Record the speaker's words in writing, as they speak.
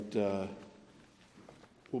And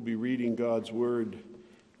we'll be reading God's Word,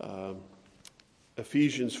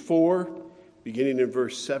 Ephesians 4, beginning in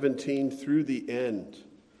verse 17 through the end.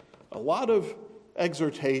 A lot of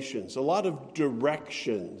exhortations, a lot of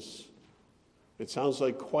directions. It sounds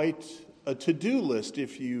like quite a to-do list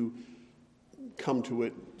if you come to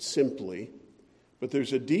it simply. But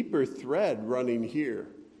there's a deeper thread running here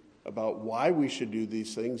about why we should do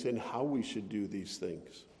these things and how we should do these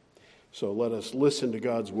things. So let us listen to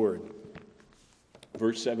God's Word.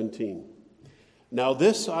 Verse 17. Now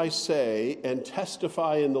this I say and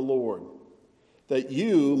testify in the Lord, that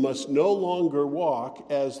you must no longer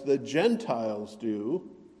walk as the Gentiles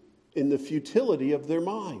do in the futility of their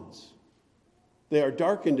minds. They are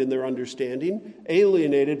darkened in their understanding,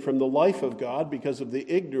 alienated from the life of God because of the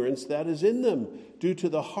ignorance that is in them, due to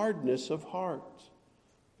the hardness of heart.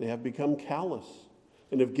 They have become callous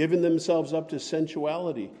and have given themselves up to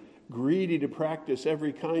sensuality, greedy to practice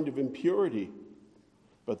every kind of impurity.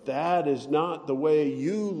 But that is not the way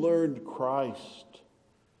you learned Christ,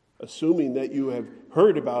 assuming that you have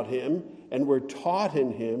heard about him and were taught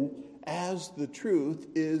in him as the truth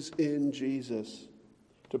is in Jesus,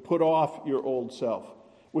 to put off your old self,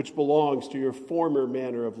 which belongs to your former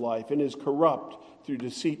manner of life and is corrupt through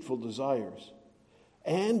deceitful desires,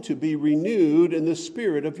 and to be renewed in the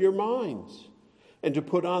spirit of your minds, and to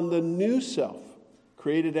put on the new self,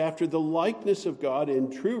 created after the likeness of God in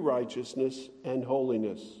true righteousness and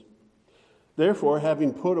holiness. Therefore,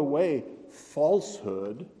 having put away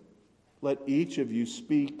falsehood, let each of you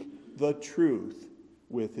speak the truth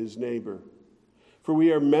with his neighbor. For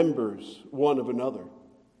we are members one of another.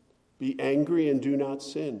 Be angry and do not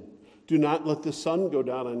sin. Do not let the sun go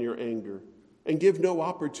down on your anger, and give no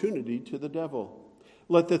opportunity to the devil.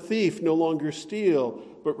 Let the thief no longer steal,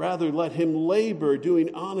 but rather let him labor,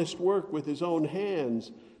 doing honest work with his own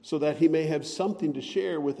hands, so that he may have something to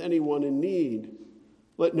share with anyone in need.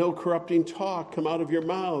 Let no corrupting talk come out of your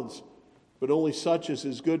mouths, but only such as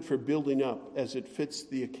is good for building up, as it fits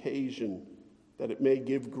the occasion, that it may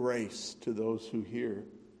give grace to those who hear.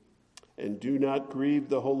 And do not grieve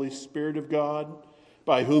the Holy Spirit of God,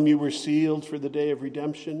 by whom you were sealed for the day of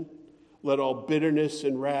redemption. Let all bitterness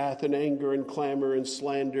and wrath and anger and clamor and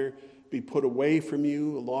slander be put away from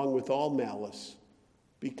you, along with all malice.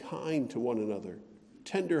 Be kind to one another,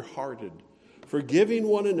 tender-hearted, forgiving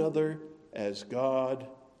one another as God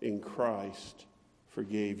in Christ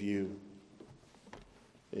forgave you.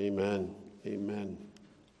 Amen. Amen.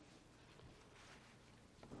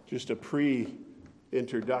 Just a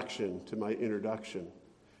pre-introduction to my introduction.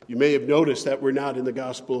 You may have noticed that we're not in the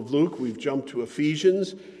Gospel of Luke. We've jumped to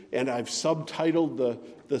Ephesians, and I've subtitled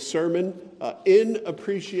the sermon, In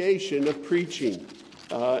Appreciation of Preaching.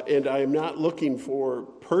 And I am not looking for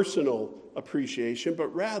personal appreciation,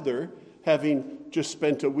 but rather, having just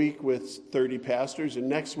spent a week with 30 pastors, and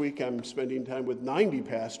next week I'm spending time with 90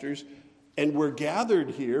 pastors, and we're gathered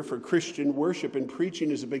here for Christian worship, and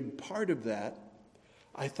preaching is a big part of that,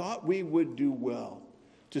 I thought we would do well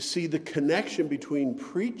to see the connection between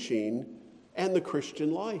preaching and the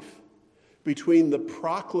Christian life, between the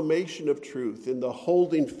proclamation of truth and the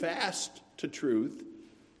holding fast to truth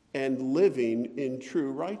and living in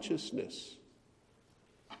true righteousness.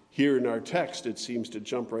 Here in our text, it seems to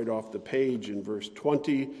jump right off the page in verse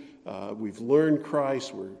 20. We've learned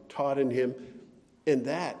Christ, we're taught in him, and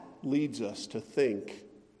that leads us to think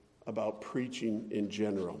about preaching in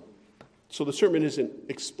general. So the sermon isn't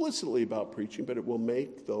explicitly about preaching, but it will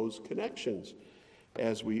make those connections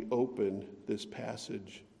as we open this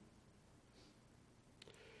passage.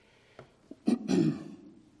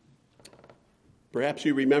 Perhaps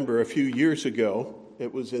you remember a few years ago,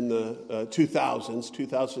 it was in the 2000s,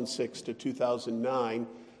 2006 to 2009,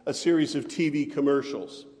 a series of TV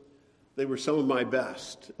commercials. They were some of my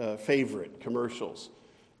best, favorite commercials,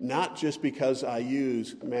 not just because I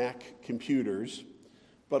use Mac computers,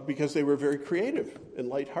 but because they were very creative and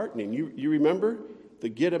lightheartening. You remember the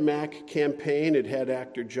Get a Mac campaign? It had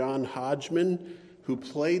actor John Hodgman, who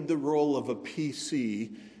played the role of a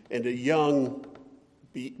PC, and a young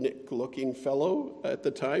beatnik-looking fellow at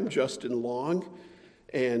the time, Justin Long.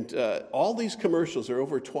 And all these commercials, there are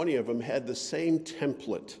over 20 of them, had the same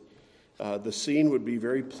template. The scene would be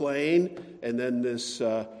very plain, and then this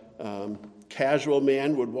casual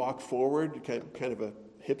man would walk forward, kind of a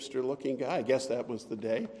hipster-looking guy. I guess that was the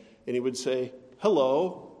day. And he would say,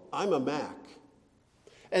 "Hello, I'm a Mac."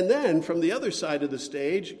 And then from the other side of the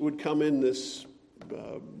stage would come in this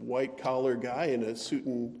white-collar guy in a suit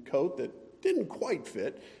and coat that didn't quite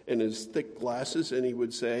fit, and his thick glasses, and he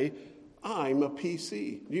would say, "I'm a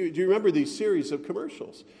PC." Do you remember these series of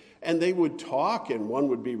commercials? And they would talk, and one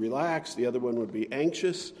would be relaxed, the other one would be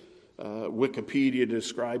anxious. Wikipedia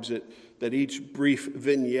describes it that each brief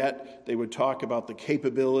vignette, they would talk about the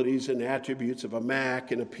capabilities and attributes of a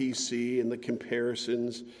Mac and a PC and the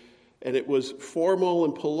comparisons. And it was formal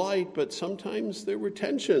and polite, but sometimes there were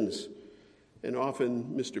tensions. And often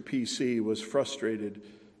Mr. PC was frustrated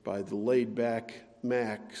by the laid-back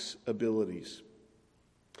Mac's abilities.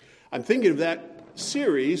 I'm thinking of that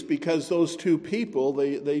series because those two people,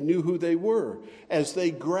 they knew who they were. As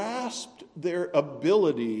they grasped their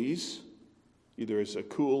abilities, either as a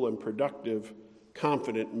cool and productive,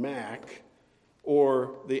 confident Mac,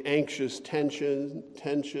 or the anxious,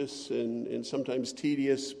 tenacious, and sometimes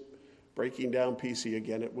tedious, breaking down PC.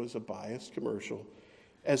 Again, it was a biased commercial.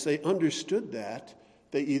 As they understood that,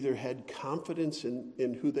 they either had confidence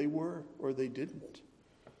in who they were or they didn't.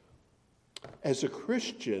 As a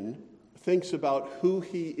Christian thinks about who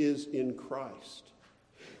he is in Christ,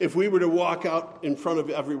 if we were to walk out in front of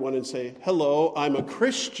everyone and say, "Hello, I'm a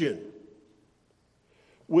Christian,"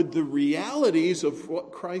 would the realities of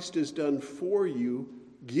what Christ has done for you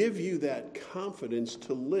give you that confidence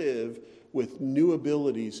to live with new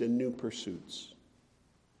abilities and new pursuits?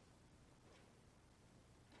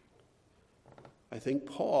 I think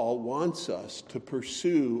Paul wants us to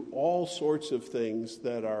pursue all sorts of things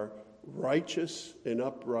that are righteous and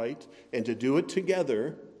upright, and to do it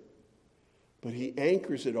together, but he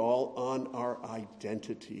anchors it all on our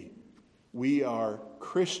identity. We are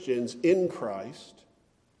Christians in Christ,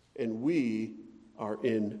 and we are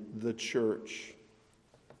in the church,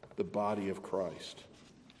 the body of Christ.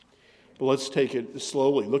 But let's take it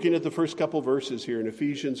slowly. Looking at the first couple verses here in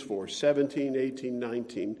Ephesians 4, 17, 18,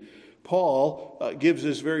 19, Paul gives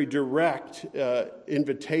this very direct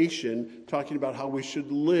invitation talking about how we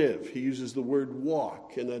should live. He uses the word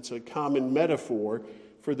walk, and that's a common metaphor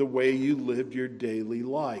for the way you lived your daily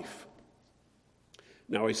life.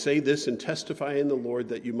 Now I say this and testify in the Lord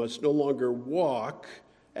that you must no longer walk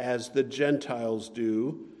as the Gentiles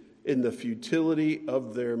do in the futility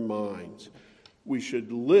of their minds. We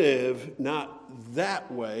should live not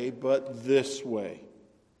that way, but this way.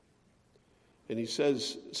 And he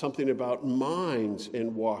says something about minds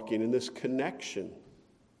and walking and this connection.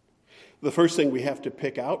 The first thing we have to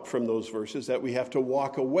pick out from those verses is that we have to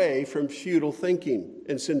walk away from futile thinking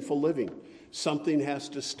and sinful living. Something has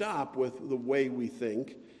to stop with the way we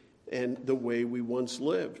think and the way we once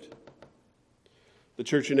lived. The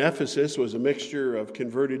church in Ephesus was a mixture of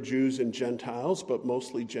converted Jews and Gentiles, but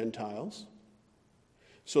mostly Gentiles.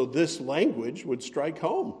 So this language would strike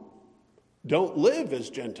home. Don't live as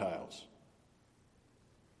Gentiles.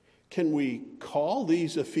 Can we call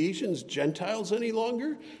these Ephesians Gentiles any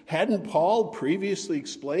longer? Hadn't Paul previously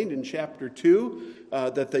explained in chapter 2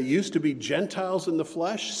 that they used to be Gentiles in the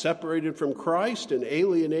flesh, separated from Christ and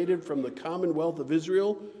alienated from the commonwealth of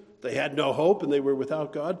Israel? They had no hope and they were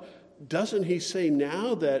without God. Doesn't he say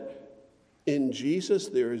now that in Jesus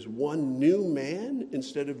there is one new man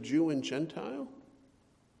instead of Jew and Gentile?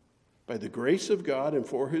 By the grace of God and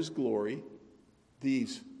for his glory,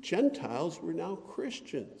 these Gentiles were now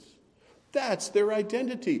Christians. That's their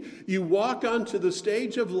identity. You walk onto the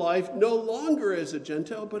stage of life no longer as a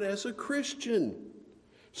Gentile, but as a Christian.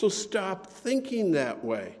 So stop thinking that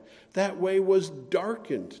way. That way was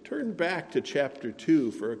darkened. Turn back to chapter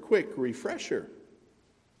 2 for a quick refresher.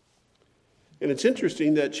 And it's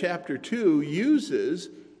interesting that chapter 2 uses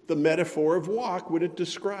the metaphor of walk when it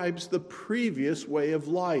describes the previous way of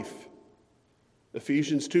life.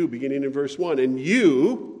 Ephesians 2, beginning in verse 1, and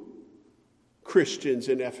you, Christians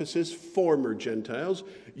in Ephesus, former Gentiles,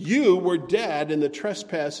 you were dead in the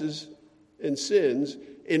trespasses and sins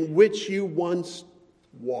in which you once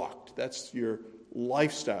walked. That's your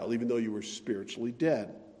lifestyle, even though you were spiritually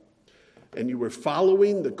dead. And you were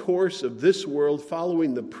following the course of this world,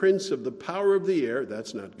 following the prince of the power of the air,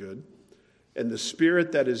 that's not good, and the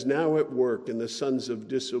spirit that is now at work in the sons of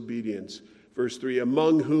disobedience. Verse 3,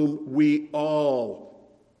 among whom we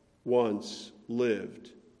all once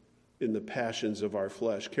lived in the passions of our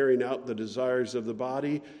flesh, carrying out the desires of the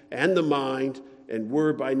body and the mind, and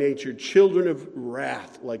were by nature children of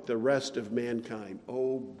wrath like the rest of mankind.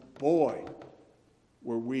 Oh boy,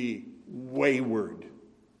 were we wayward.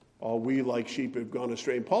 All we like sheep have gone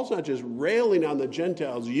astray. And Paul's not just railing on the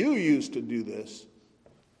Gentiles. You used to do this.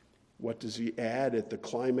 What does he add at the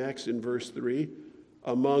climax in verse 3?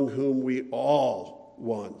 Among whom we all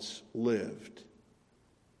once lived.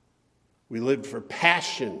 We lived for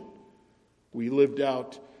passion. We lived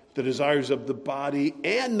out the desires of the body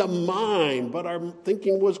and the mind, but our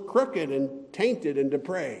thinking was crooked and tainted and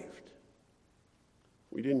depraved.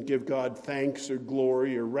 We didn't give God thanks or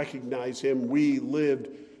glory or recognize him. We lived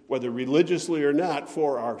whether religiously or not,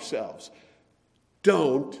 for ourselves.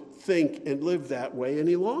 Don't think and live that way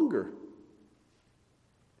any longer.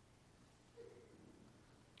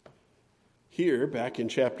 Here, back in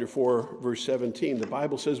chapter 4, verse 17, the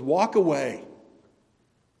Bible says, walk away.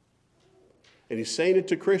 And he's saying it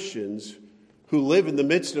to Christians who live in the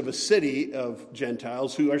midst of a city of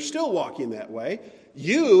Gentiles who are still walking that way.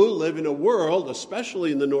 You live in a world,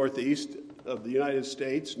 especially in the Northeast of the United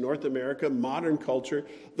States, North America, modern culture,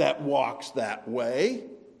 that walks that way.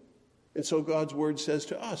 And so God's word says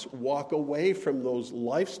to us, walk away from those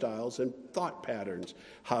lifestyles and thought patterns.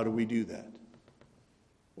 How do we do that?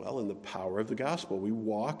 Well, in the power of the gospel. We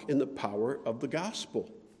walk in the power of the gospel.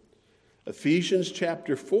 Ephesians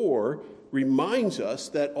chapter 4 reminds us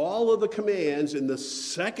that all of the commands in the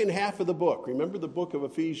second half of the book, remember the book of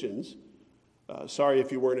Ephesians, sorry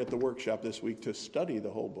if you weren't at the workshop this week to study the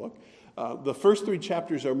whole book. The first 3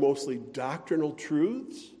 chapters are mostly doctrinal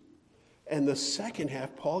truths, and the second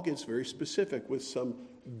half, Paul gets very specific with some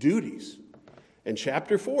duties. And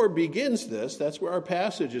chapter 4 begins this. That's where our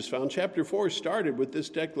passage is found. Chapter 4 started with this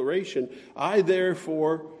declaration, I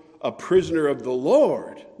therefore, a prisoner of the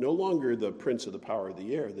Lord, no longer the prince of the power of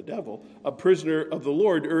the air, the devil, a prisoner of the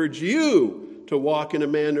Lord, urge you to walk in a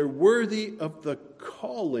manner worthy of the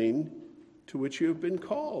calling to which you have been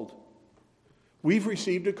called. We've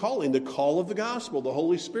received a calling, the call of the gospel. The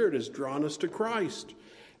Holy Spirit has drawn us to Christ.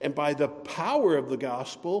 And by the power of the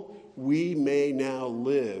gospel, we may now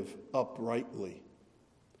live uprightly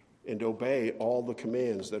and obey all the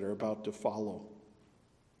commands that are about to follow.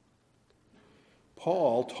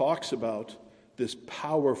 Paul talks about this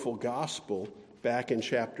powerful gospel back in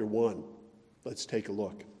chapter 1. Let's take a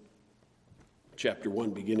look. Chapter 1,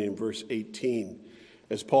 beginning in verse 18.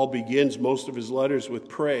 As Paul begins most of his letters with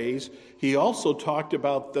praise, he also talked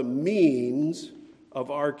about the means of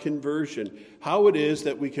our conversion, how it is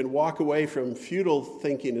that we can walk away from futile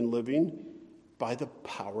thinking and living by the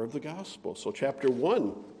power of the gospel. So chapter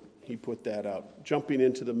 1, he put that out, jumping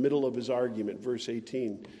into the middle of his argument, verse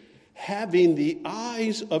 18. Having the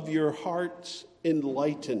eyes of your hearts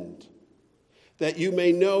enlightened, that you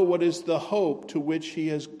may know what is the hope to which he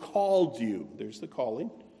has called you. There's the calling.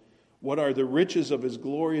 What are the riches of his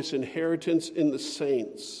glorious inheritance in the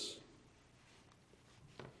saints?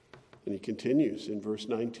 And he continues in verse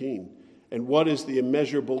 19. And what is the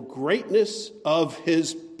immeasurable greatness of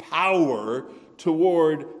his power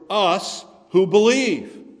toward us who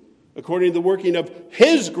believe, according to the working of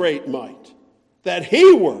his great might, that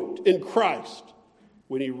he worked in Christ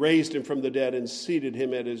when he raised him from the dead and seated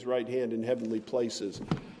him at his right hand in heavenly places.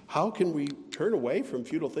 How can we turn away from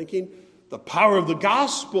futile thinking? The power of the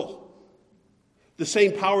gospel. The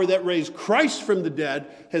same power that raised Christ from the dead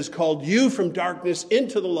has called you from darkness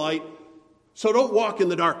into the light. So don't walk in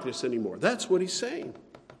the darkness anymore. That's what he's saying.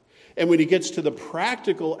 And when he gets to the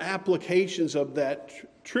practical applications of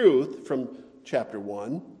that truth from chapter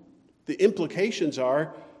 1, the implications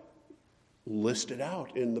are listed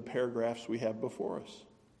out in the paragraphs we have before us.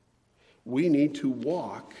 We need to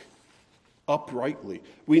walk uprightly.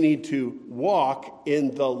 We need to walk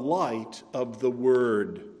in the light of the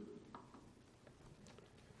Word.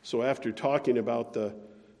 So after talking about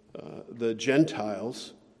the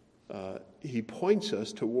Gentiles, he points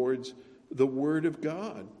us towards the Word of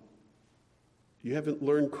God. You haven't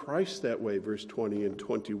learned Christ that way, verse 20 and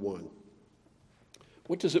 21.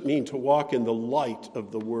 What does it mean to walk in the light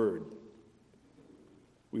of the Word?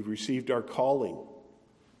 We've received our calling.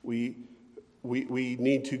 We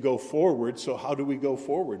need to go forward, so how do we go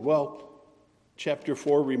forward? Well, chapter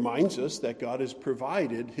 4 reminds us that God has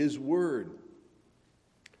provided his Word.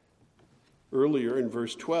 Earlier in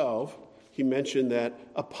verse 12, he mentioned that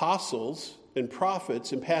apostles and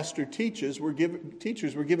prophets and pastor teachers were given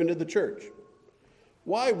to the church.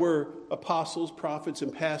 Why were apostles, prophets,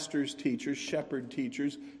 and pastors, teachers, shepherd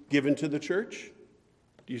teachers given to the church?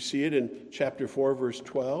 Do you see it in chapter 4, verse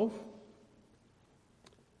 12?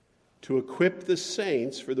 To equip the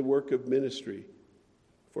saints for the work of ministry,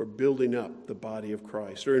 for building up the body of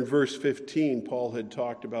Christ. Or in verse 15, Paul had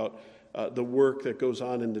talked about the work that goes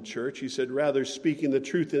on in the church. He said, rather, speaking the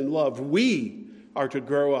truth in love, we are to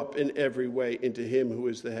grow up in every way into him who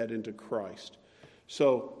is the head, into Christ.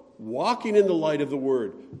 So, walking in the light of the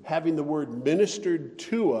Word, having the Word ministered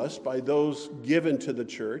to us by those given to the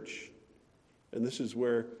church, and this is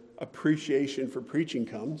where appreciation for preaching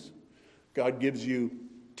comes. God gives you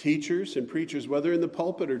teachers and preachers, whether in the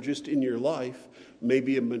pulpit or just in your life,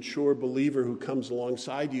 maybe a mature believer who comes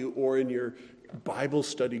alongside you or in your Bible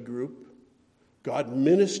study group. God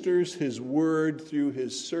ministers his word through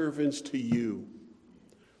his servants to you.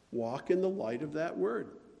 Walk in the light of that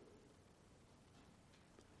word.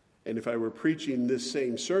 And if I were preaching this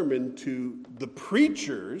same sermon to the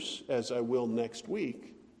preachers, as I will next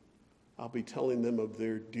week, I'll be telling them of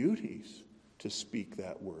their duties to speak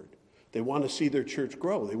that word. They want to see their church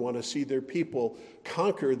grow. They want to see their people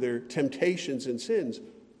conquer their temptations and sins.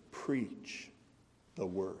 Preach the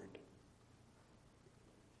word.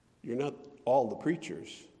 You're not all the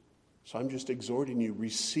preachers, so I'm just exhorting you,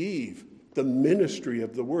 receive the ministry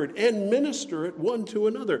of the word and minister it one to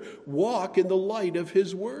another. Walk in the light of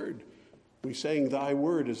his word. We sang, thy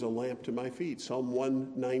word is a lamp to my feet, Psalm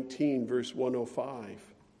 119, verse 105.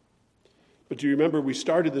 But do you remember we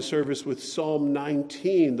started the service with Psalm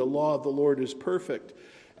 19, the law of the Lord is perfect.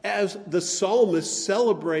 As the psalmist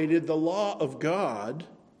celebrated the law of God,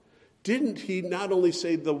 didn't he not only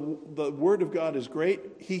say the word of God is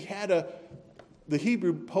great, the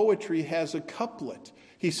Hebrew poetry has a couplet.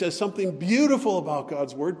 He says something beautiful about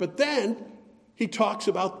God's word, but then he talks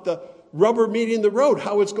about the rubber meeting the road,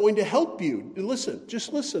 how it's going to help you.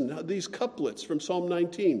 Just listen, these couplets from Psalm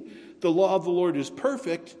 19. The law of the Lord is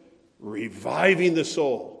perfect, reviving the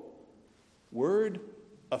soul. Word,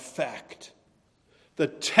 effect. The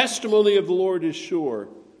testimony of the Lord is sure,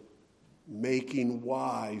 making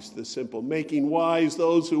wise the simple, making wise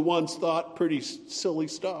those who once thought pretty silly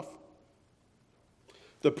stuff.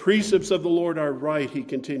 The precepts of the Lord are right, he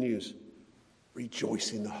continues,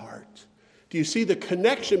 rejoicing the heart. Do you see the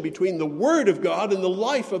connection between the word of God and the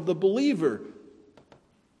life of the believer?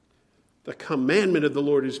 The commandment of the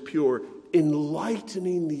Lord is pure,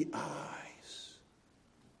 enlightening the eyes.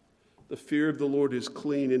 The fear of the Lord is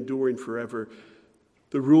clean, enduring forever.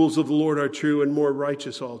 The rules of the Lord are true and more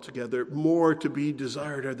righteous altogether. More to be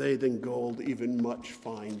desired are they than gold, even much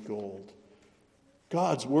fine gold.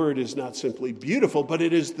 God's word is not simply beautiful, but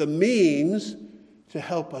it is the means to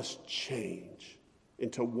help us change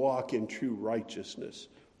and to walk in true righteousness.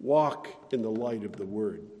 Walk in the light of the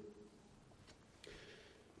word.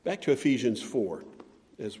 Back to Ephesians 4,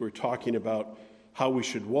 as we're talking about how we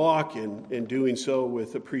should walk and doing so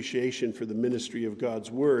with appreciation for the ministry of God's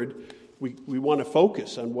word. We want to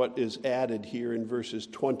focus on what is added here in verses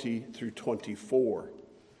 20 through 24.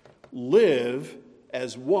 Live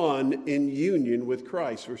as one in union with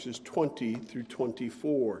Christ, verses 20 through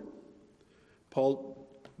 24. Paul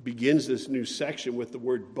begins this new section with the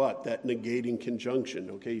word but, that negating conjunction.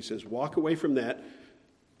 Okay, he says, walk away from that,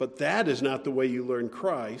 but that is not the way you learn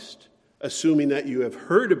Christ, assuming that you have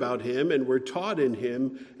heard about him and were taught in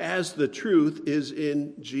him as the truth is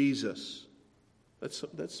in Jesus.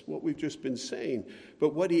 That's what we've just been saying.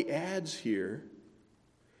 But what he adds here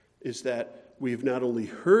is that we've not only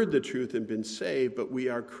heard the truth and been saved, but we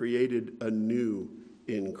are created anew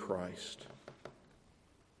in Christ.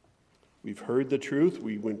 We've heard the truth.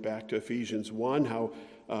 We went back to Ephesians 1, how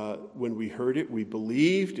when we heard it, we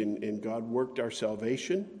believed and God worked our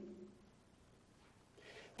salvation.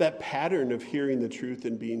 That pattern of hearing the truth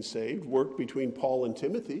and being saved worked between Paul and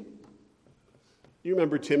Timothy. You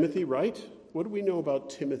remember Timothy, right? What do we know about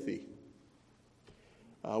Timothy?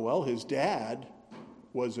 Well, his dad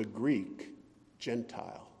was a Greek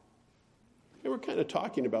Gentile. And we're kind of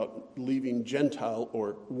talking about leaving Gentile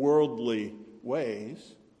or worldly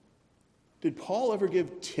ways. Did Paul ever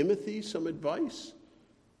give Timothy some advice?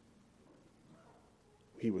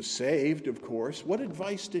 He was saved, of course. What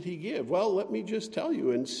advice did he give? Well, let me just tell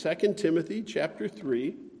you, in 2 Timothy chapter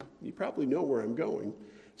 3, you probably know where I'm going.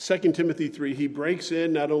 2 Timothy 3, he breaks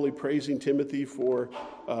in not only praising Timothy for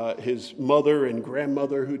his mother and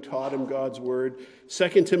grandmother who taught him God's word. 2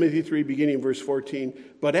 Timothy 3, beginning in verse 14,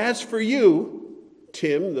 but as for you,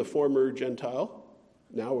 Tim, the former Gentile,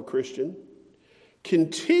 now a Christian,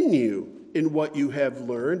 continue in what you have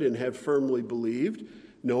learned and have firmly believed,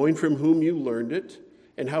 knowing from whom you learned it,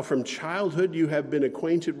 and how from childhood you have been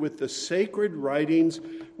acquainted with the sacred writings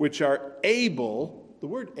which are able, the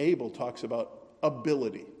word able talks about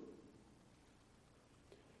ability.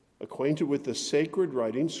 Acquainted with the sacred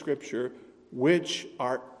writings, Scripture, which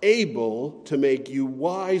are able to make you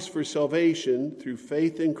wise for salvation through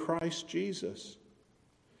faith in Christ Jesus.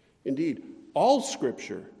 Indeed, all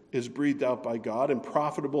Scripture is breathed out by God and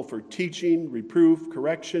profitable for teaching, reproof,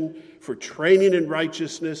 correction, for training in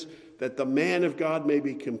righteousness, that the man of God may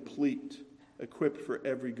be complete, equipped for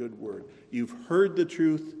every good word. You've heard the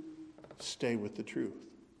truth, stay with the truth.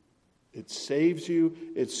 It saves you,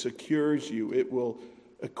 it secures you, it will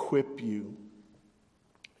equip you.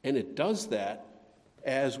 And it does that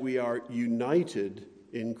as we are united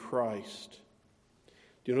in Christ.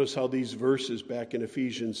 Do you notice how these verses back in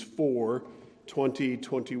Ephesians 4, 20,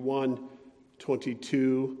 21,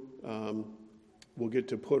 22, we'll get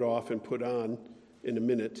to put off and put on in a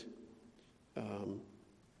minute.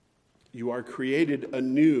 You are created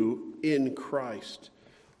anew in Christ.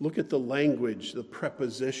 Look at the language, the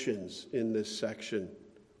prepositions in this section.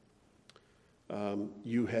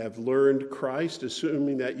 You have learned Christ,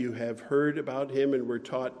 assuming that you have heard about him and were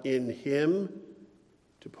taught in him,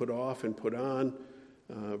 to put off and put on.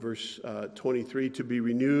 Verse 23, to be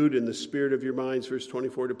renewed in the spirit of your minds. Verse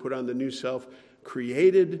 24, to put on the new self,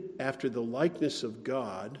 created after the likeness of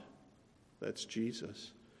God, that's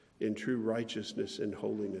Jesus, in true righteousness and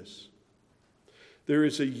holiness. There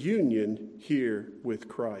is a union here with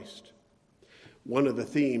Christ. One of the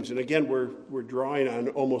themes, and again, we're drawing on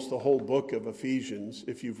almost the whole book of Ephesians.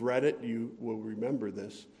 If you've read it, you will remember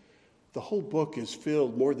this. The whole book is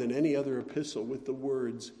filled more than any other epistle with the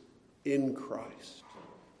words in Christ,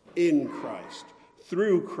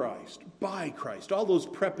 through Christ, by Christ. All those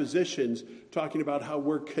prepositions talking about how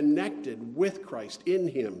we're connected with Christ, in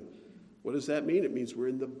him. What does that mean? It means we're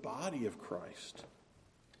in the body of Christ.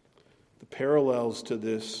 The parallels to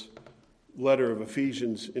this letter of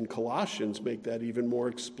Ephesians in Colossians make that even more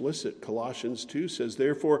explicit. Colossians 2 says,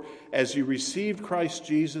 therefore, as you received Christ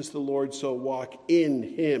Jesus the Lord, so walk in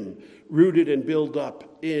him, rooted and built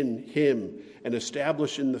up in him, and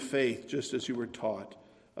established in the faith, just as you were taught,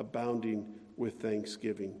 abounding with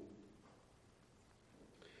thanksgiving.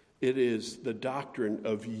 It is the doctrine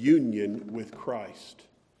of union with Christ.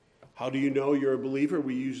 How do you know you're a believer?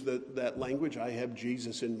 We use that language. I have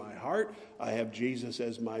Jesus in my heart. I have Jesus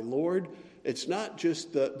as my Lord. It's not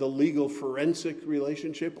just the legal forensic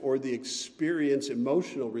relationship or the experience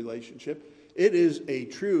emotional relationship. It is a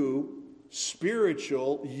true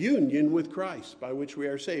spiritual union with Christ by which we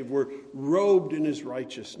are saved. We're robed in his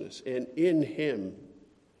righteousness, and in him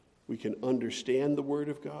we can understand the Word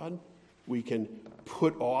of God. We can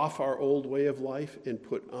put off our old way of life and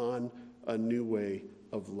put on a new way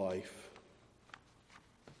of life.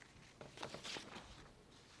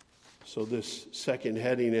 So this second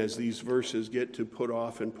heading, as these verses get to put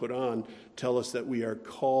off and put on, tell us that we are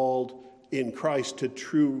called in Christ to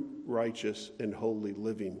true righteous and holy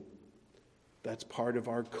living. That's part of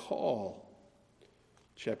our call.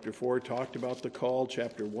 Chapter 4 talked about the call.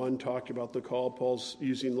 Chapter 1 talked about the call. Paul's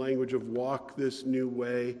using language of walk this new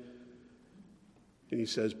way. And he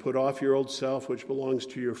says, put off your old self, which belongs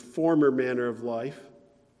to your former manner of life,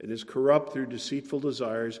 and is corrupt through deceitful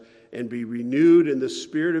desires, and be renewed in the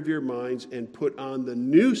spirit of your minds, and put on the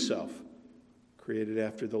new self, created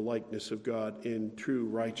after the likeness of God in true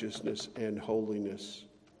righteousness and holiness.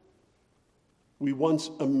 We once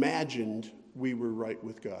imagined we were right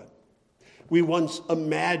with God. We once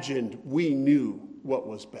imagined we knew what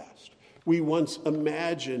was best. We once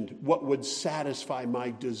imagined what would satisfy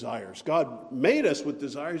my desires. God made us with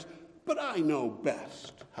desires, but I know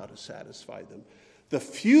best how to satisfy them. The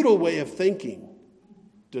futile way of thinking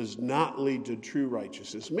does not lead to true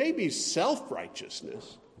righteousness. Maybe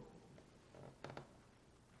self-righteousness,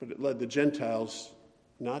 but it led the Gentiles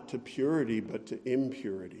not to purity, but to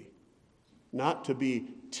impurity. Not to be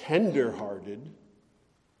tender-hearted,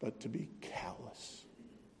 but to be callous.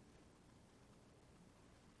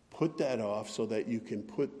 Put that off so that you can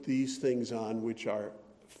put these things on which are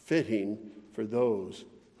fitting for those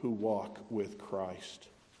who walk with Christ.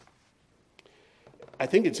 I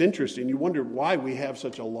think it's interesting. You wonder why we have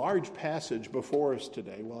such a large passage before us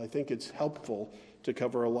today. Well, I think it's helpful to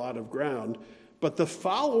cover a lot of ground. But the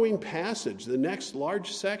following passage, the next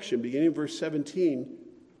large section, beginning in verse 17,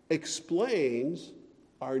 explains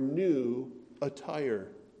our new attire.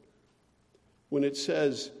 When it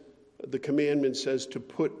says, the commandment says to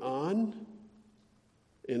put on,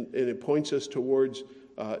 and it points us towards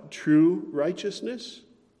true righteousness.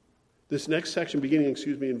 This next section, beginning,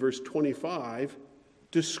 in verse 25,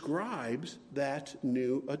 describes that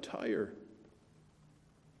new attire.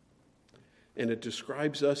 And it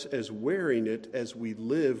describes us as wearing it as we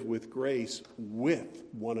live with grace with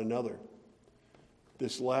one another.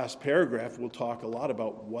 This last paragraph will talk a lot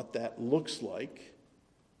about what that looks like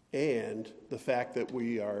and the fact that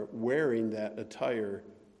we are wearing that attire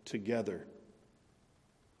together.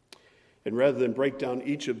 And rather than break down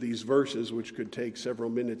each of these verses, which could take several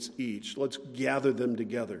minutes each, let's gather them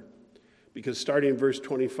together. Because starting in verse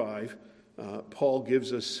 25, Paul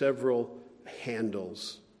gives us several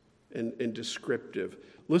handles and descriptive.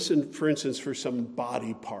 Listen, for instance, for some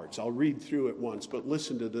body parts. I'll read through it once, but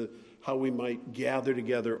listen to how we might gather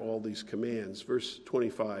together all these commands. Verse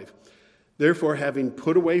 25, therefore, having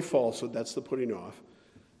put away falsehood, that's the putting off,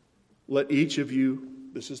 let each of you,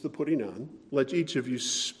 this is the putting on, let each of you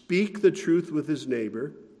speak the truth with his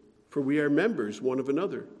neighbor, for we are members one of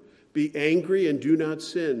another. Be angry and do not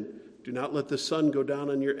sin. Do not let the sun go down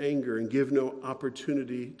on your anger, and give no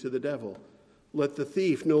opportunity to the devil. Let the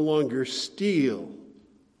thief no longer steal,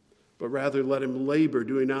 but rather let him labor,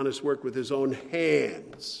 doing honest work with his own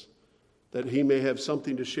hands, that he may have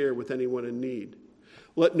something to share with anyone in need.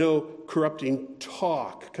 Let no corrupting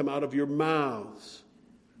talk come out of your mouths,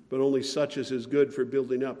 but only such as is good for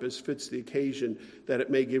building up, as fits the occasion, that it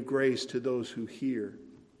may give grace to those who hear.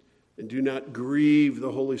 And do not grieve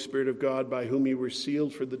the Holy Spirit of God, by whom you were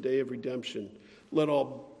sealed for the day of redemption. Let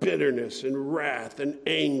all bitterness and wrath and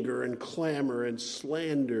anger and clamor and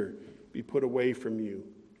slander be put away from you,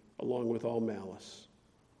 along with all malice.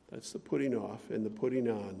 That's the putting off and the putting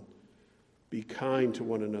on. Be kind to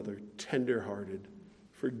one another, tender-hearted,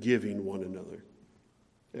 forgiving one another,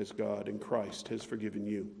 as God in Christ has forgiven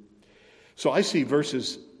you. So I see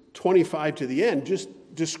verses 25 to the end just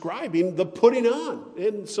describing the putting on,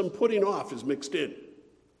 and some putting off is mixed in.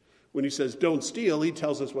 When he says don't steal, he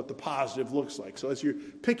tells us what the positive looks like. So as you're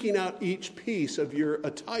picking out each piece of your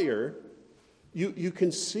attire, you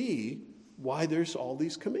can see why there's all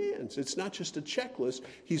these commands. It's not just a checklist.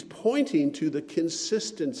 He's pointing to the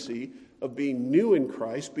consistency of being new in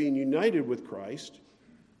Christ, being united with Christ,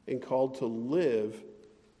 and called to live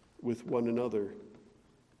with one another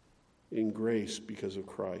in grace because of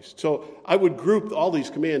Christ. So I would group all these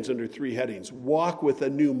commands under three headings. Walk with a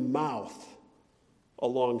new mouth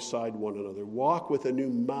alongside one another. Walk with a new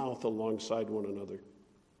mouth alongside one another.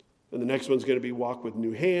 And the next one's going to be walk with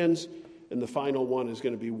new hands. And the final one is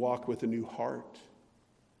going to be walk with a new heart.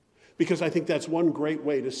 Because I think that's one great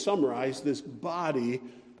way to summarize this body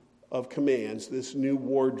of commands, this new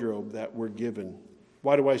wardrobe that we're given.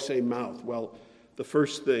 Why do I say mouth? Well, the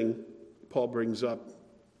first thing Paul brings up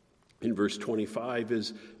in verse 25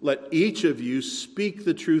 is, let each of you speak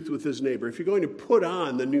the truth with his neighbor. If you're going to put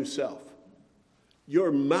on the new self,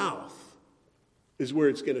 your mouth is where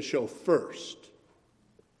it's going to show first.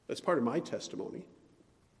 That's part of my testimony.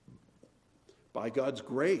 By God's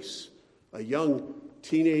grace, a young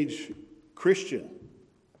teenage Christian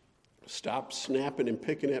stopped snapping and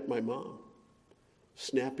picking at my mom,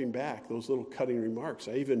 snapping back those little cutting remarks.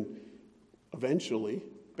 I even eventually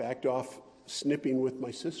backed off snipping with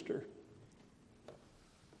my sister.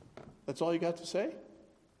 That's all you got to say?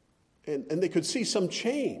 And they could see some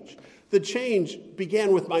change. The change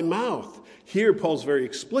began with my mouth. Here, Paul's very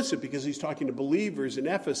explicit because he's talking to believers in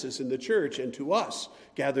Ephesus in the church and to us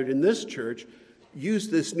gathered in this church. Use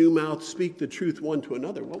this new mouth, speak the truth one to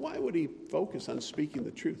another. Well, why would he focus on speaking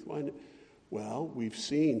the truth? Why? Well, we've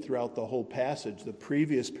seen throughout the whole passage, the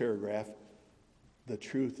previous paragraph, the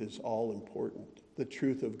truth is all important. The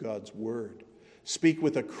truth of God's word. Speak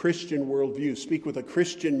with a Christian worldview. Speak with a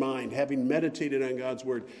Christian mind, having meditated on God's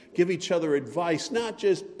word. Give each other advice, not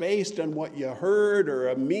just based on what you heard or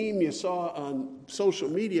a meme you saw on social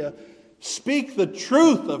media. Speak the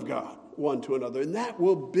truth of God one to another, and that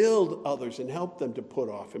will build others and help them to put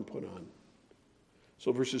off and put on.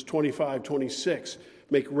 So verses 25, 26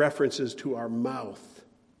 make references to our mouth.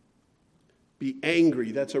 Be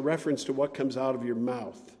angry. That's a reference to what comes out of your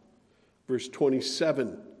mouth. Verse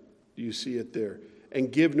 27, do you see it there?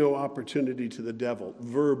 And give no opportunity to the devil,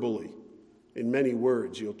 verbally. In many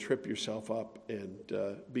words, you'll trip yourself up and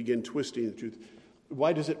begin twisting the truth.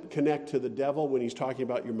 Why does it connect to the devil when he's talking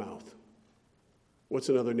about your mouth? What's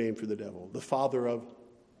another name for the devil? The father of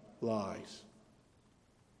lies.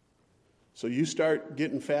 So you start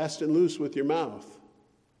getting fast and loose with your mouth.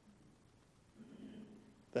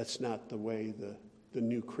 That's not the way the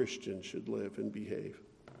new Christian should live and behave.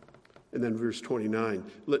 And then verse 29,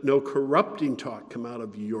 let no corrupting talk come out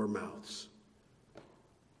of your mouths.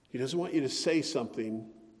 He doesn't want you to say something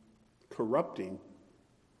corrupting.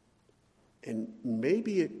 And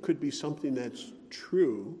maybe it could be something that's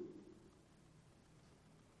true,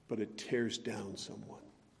 but it tears down someone.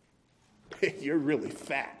 You're really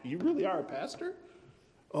fat. You really are a pastor?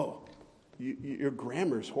 Oh, your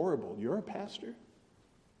grammar's horrible. You're a pastor?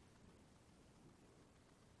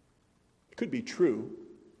 It could be true,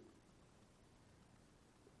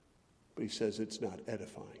 but he says it's not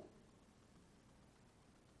edifying.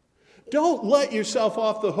 Don't let yourself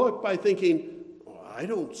off the hook by thinking, oh, I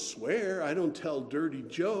don't swear, I don't tell dirty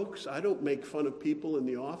jokes, I don't make fun of people in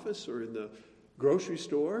the office or in the grocery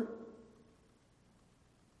store.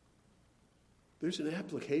 There's an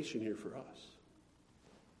application here for us.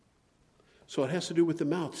 So it has to do with the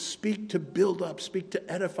mouth. Speak to build up, speak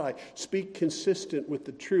to edify, speak consistent with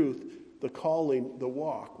the truth, the calling, the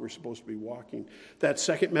walk. We're supposed to be walking. That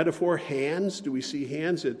second metaphor, hands. Do we see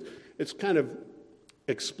hands? It's kind of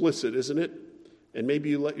explicit, isn't it? And maybe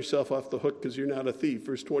you let yourself off the hook because you're not a thief.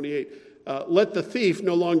 Verse 28, let the thief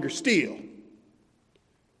no longer steal,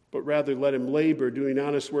 but rather let him labor, doing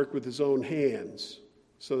honest work with his own hands,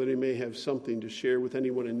 so that he may have something to share with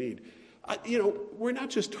anyone in need. We're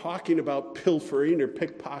not just talking about pilfering or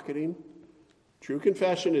pickpocketing. True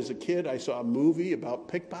confession, as a kid, I saw a movie about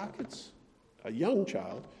pickpockets, a young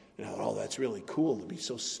child, and I thought, oh, that's really cool to be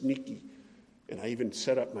so sneaky. And I even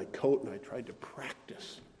set up my coat and I tried to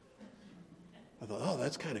practice. I thought, oh,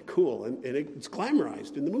 that's kind of cool. And it's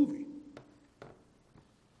glamorized in the movie.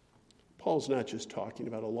 Paul's not just talking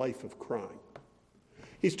about a life of crime.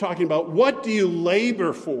 He's talking about, what do you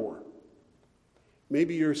labor for?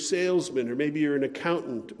 Maybe you're a salesman, or maybe you're an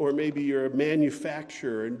accountant, or maybe you're a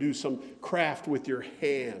manufacturer and do some craft with your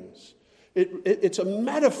hands. It's a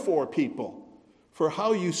metaphor, people, for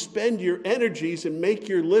how you spend your energies and make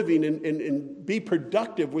your living and be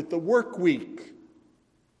productive with the work week.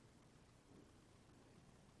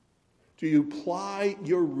 Do you apply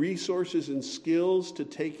your resources and skills to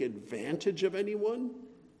take advantage of anyone?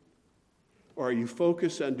 Or are you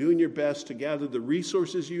focused on doing your best to gather the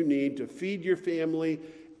resources you need to feed your family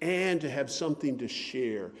and to have something to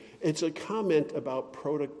share? It's a comment about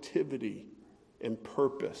productivity and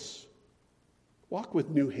purpose. Walk with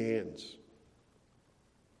new hands.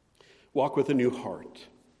 Walk with a new heart.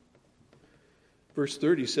 Verse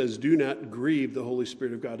 30 says, do not grieve the Holy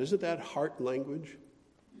Spirit of God. Isn't that heart language?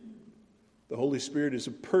 The Holy Spirit is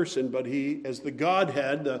a person, but he, as the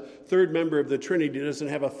Godhead, the third member of the Trinity, doesn't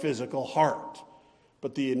have a physical heart.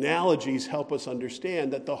 But the analogies help us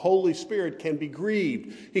understand that the Holy Spirit can be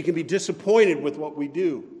grieved. He can be disappointed with what we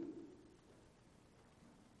do,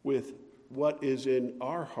 with what is in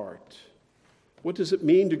our heart. What does it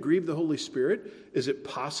mean to grieve the Holy Spirit? Is it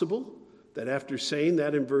possible that after saying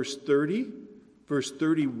that in verse 30, verse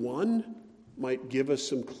 31 might give us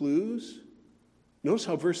some clues? Notice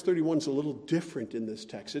how verse 31 is a little different in this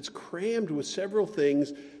text. It's crammed with several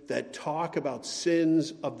things that talk about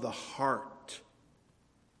sins of the heart.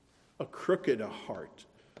 A crooked heart,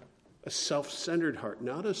 a self-centered heart,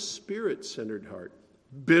 not a spirit-centered heart.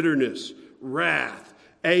 Bitterness, wrath,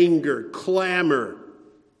 anger, clamor.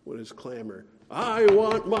 What is clamor? I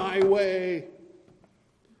want my way.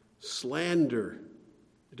 Slander.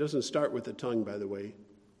 It doesn't start with the tongue, by the way.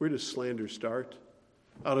 Where does slander start?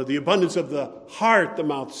 Out of the abundance of the heart, the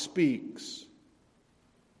mouth speaks.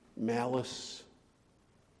 Malice.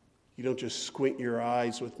 You don't just squint your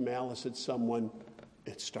eyes with malice at someone.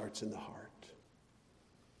 It starts in the heart.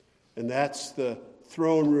 And that's the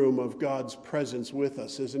throne room of God's presence with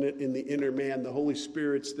us, isn't it? In the inner man, the Holy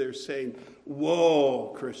Spirit's there saying,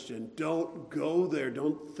 whoa, Christian, don't go there.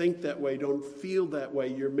 Don't think that way. Don't feel that way.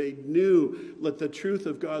 You're made new. Let the truth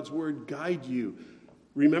of God's word guide you.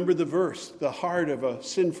 Remember the verse, the heart of a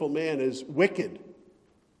sinful man is wicked.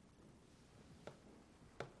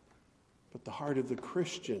 But the heart of the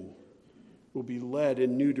Christian will be led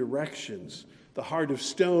in new directions. The heart of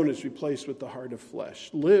stone is replaced with the heart of flesh.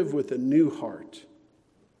 Live with a new heart.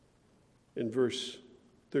 In verse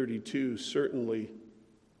 32, certainly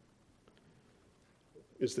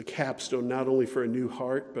is the capstone not only for a new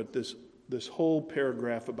heart, but this whole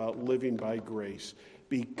paragraph about living by grace.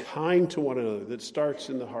 Be kind to one another. That starts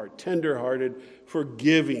in the heart. Tender-hearted,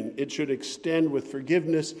 forgiving. It should extend with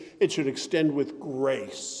forgiveness. It should extend with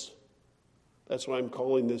grace. That's why I'm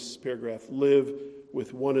calling this paragraph, Live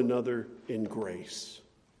with One Another in Grace.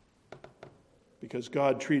 Because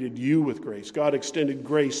God treated you with grace. God extended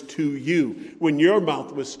grace to you when your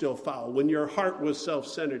mouth was still foul, when your heart was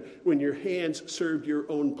self-centered, when your hands served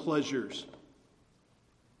your own pleasures.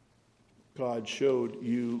 God showed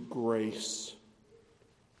you grace.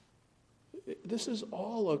 This is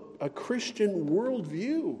all a Christian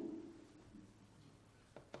worldview.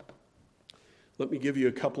 Let me give you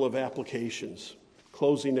a couple of applications,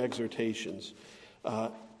 closing exhortations,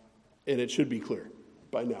 and it should be clear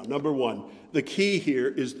by now. Number one, the key here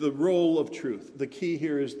is the role of truth. The key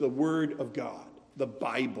here is the Word of God, the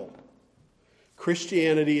Bible.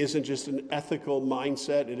 Christianity isn't just an ethical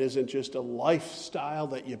mindset. It isn't just a lifestyle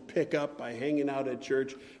that you pick up by hanging out at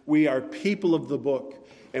church. We are people of the book.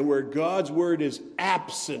 And where God's word is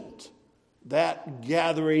absent, that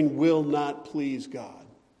gathering will not please God.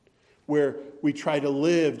 Where we try to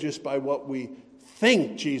live just by what we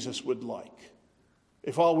think Jesus would like.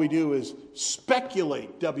 If all we do is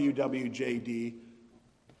speculate WWJD,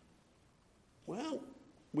 well,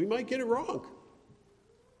 we might get it wrong.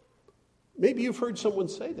 Maybe you've heard someone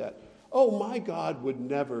say that. Oh, my God would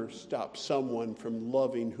never stop someone from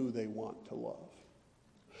loving who they want to love.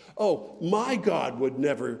 Oh, my God would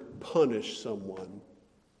never punish someone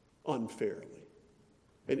unfairly.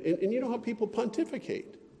 And you know how people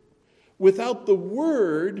pontificate. Without the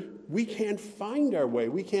word, we can't find our way.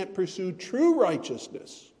 We can't pursue true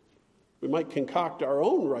righteousness. We might concoct our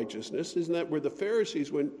own righteousness. Isn't that where the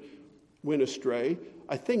Pharisees went astray?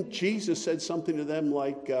 I think Jesus said something to them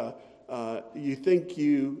like, you think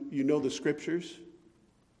you know the Scriptures,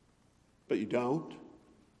 but you don't.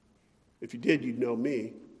 If you did, you'd know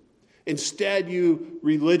me. Instead, you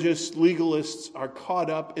religious legalists are caught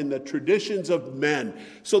up in the traditions of men.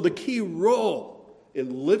 So the key role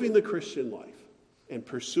in living the Christian life and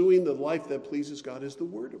pursuing the life that pleases God is the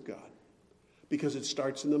Word of God. Because it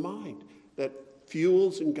starts in the mind, that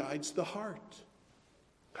fuels and guides the heart.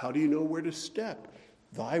 How do you know where to step?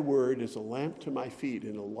 Thy word is a lamp to my feet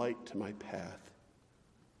and a light to my path.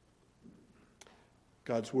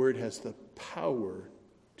 God's word has the power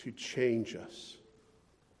to change us.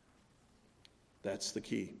 That's the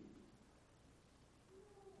key.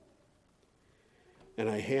 And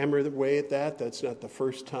I hammer away at that. That's not the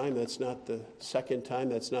first time. That's not the second time.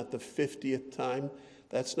 That's not the 50th time.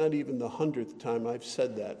 That's not even the 100th time I've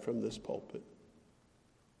said that from this pulpit.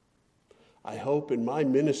 I hope in my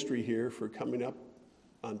ministry here for coming up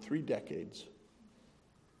on 3 decades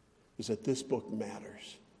is that this book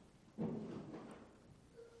matters.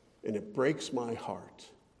 And it breaks my heart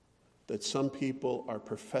that some people are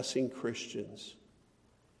professing Christians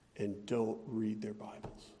and don't read their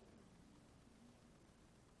Bibles.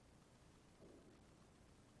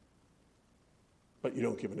 But you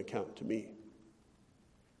don't give an account to me.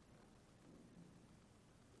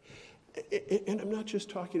 And I'm not just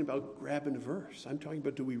talking about grabbing a verse. I'm talking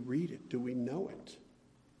about, do we read it? Do we know it?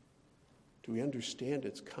 Do we understand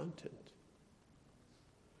its content?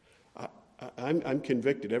 I'm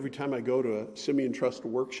convicted. Every time I go to a Simeon Trust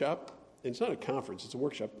workshop, and it's not a conference, it's a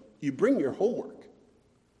workshop, you bring your homework.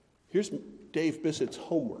 Here's Dave Bissett's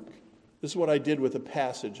homework. This is what I did with a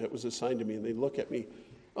passage that was assigned to me, and they look at me,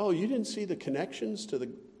 oh, you didn't see the connections to the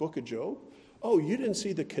book of Job? Oh, you didn't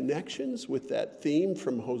see the connections with that theme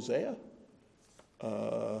from Hosea?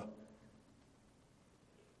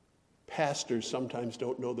 Pastors sometimes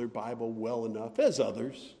don't know their Bible well enough, as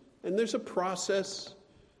others. And there's a process.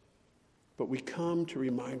 But we come to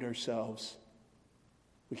remind ourselves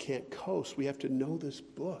we can't coast. We have to know this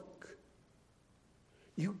book.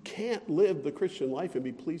 You can't live the Christian life and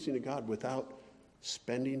be pleasing to God without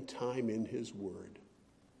spending time in His Word.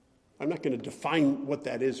 I'm not going to define what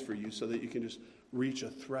that is for you so that you can just reach a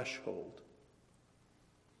threshold.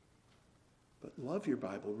 But love your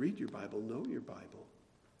Bible, read your Bible, know your Bible.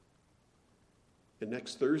 And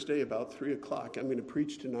next Thursday about 3 o'clock, I'm going to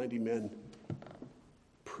preach to 90 men.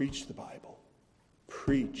 Preach the Bible.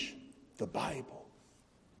 Preach the Bible.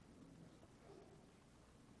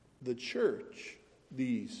 The church,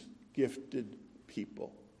 these gifted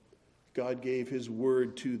people, God gave His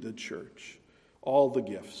word to the church. All the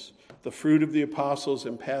gifts. The fruit of the apostles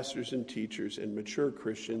and pastors and teachers and mature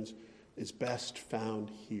Christians is best found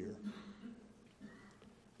here.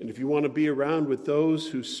 And if you want to be around with those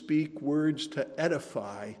who speak words to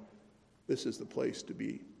edify, this is the place to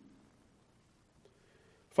be.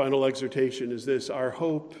 Final exhortation is this: our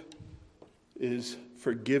hope is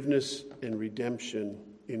forgiveness and redemption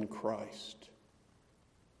in Christ.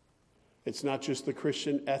 It's not just the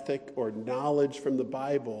Christian ethic or knowledge from the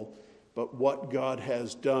Bible, but what God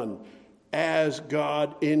has done. As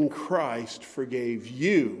God in Christ forgave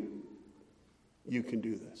you, you can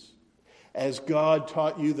do this. As God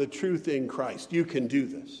taught you the truth in Christ, you can do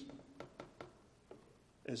this.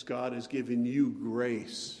 As God has given you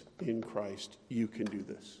grace in Christ, you can do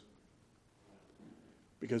this.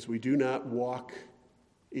 Because we do not walk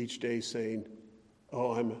each day saying,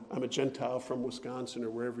 oh, I'm a Gentile from Wisconsin or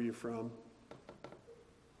wherever you're from.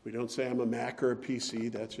 We don't say I'm a Mac or a PC,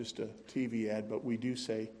 that's just a TV ad, but we do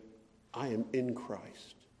say, I am in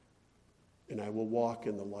Christ, and I will walk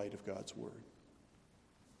in the light of God's word.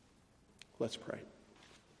 Let's pray.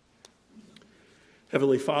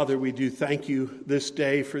 Heavenly Father, we do thank you this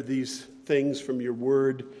day for these things from your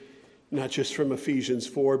word, not just from Ephesians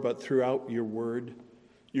 4, but throughout your word.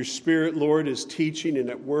 Your Spirit, Lord, is teaching and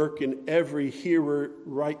at work in every hearer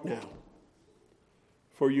right now.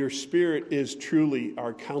 For your Spirit is truly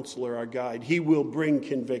our counselor, our guide. He will bring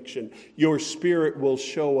conviction. Your Spirit will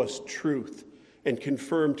show us truth and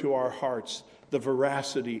confirm to our hearts the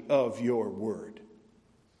veracity of your word.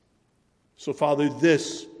 So, Father,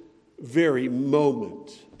 this very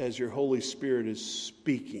moment, as your Holy Spirit is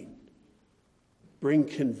speaking, bring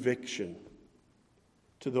conviction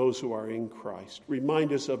to those who are in Christ.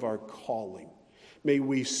 Remind us of our calling. May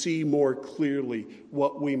we see more clearly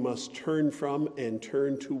what we must turn from and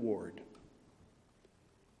turn toward.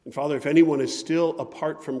 And Father, if anyone is still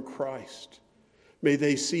apart from Christ, May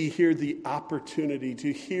they see here the opportunity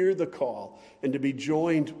to hear the call and to be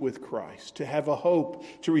joined with Christ, to have a hope,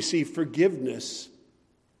 to receive forgiveness,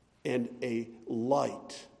 and a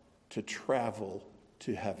light to travel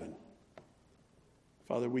to heaven.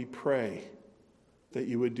 Father, we pray that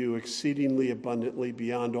you would do exceedingly abundantly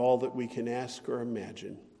beyond all that we can ask or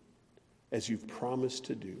imagine, as you've promised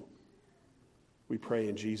to do. We pray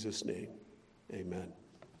in Jesus' name. Amen.